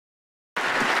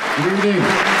Good evening.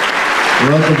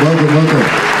 Welcome, welcome, welcome.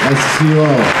 Nice to see you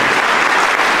all.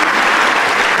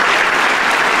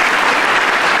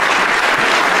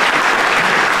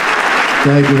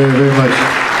 Thank you very, very much.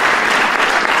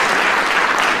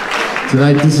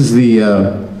 Tonight, this is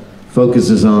the focus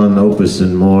is on Opus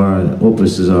and more.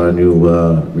 Opus is our new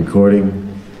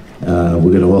recording. We're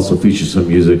going to also feature some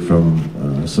music from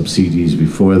some CDs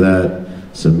before that,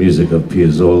 some music of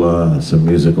Piazzolla, some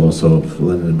music also of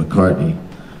Lennon and McCartney.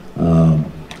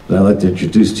 But I'd like to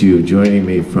introduce to you, joining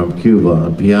me from Cuba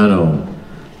on piano,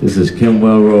 this is Kim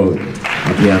Welroad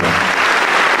on piano.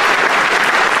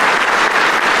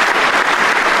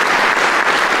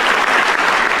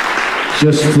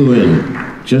 Just flew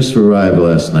in, just arrived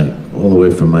last night, all the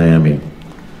way from Miami.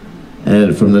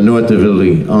 And from the north of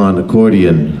Italy on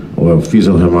accordion or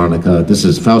fuso harmonica, this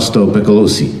is Fausto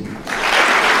Michelossi.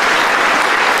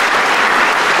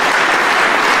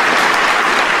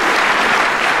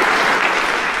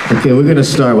 Okay, we're going to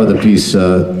start with a piece.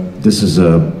 This is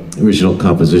an original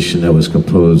composition that was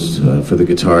composed for the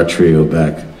guitar trio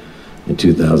back in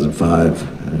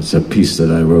 2005. It's a piece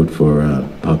that I wrote for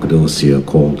Paco de Lucia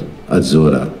called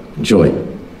Azzurra. Enjoy.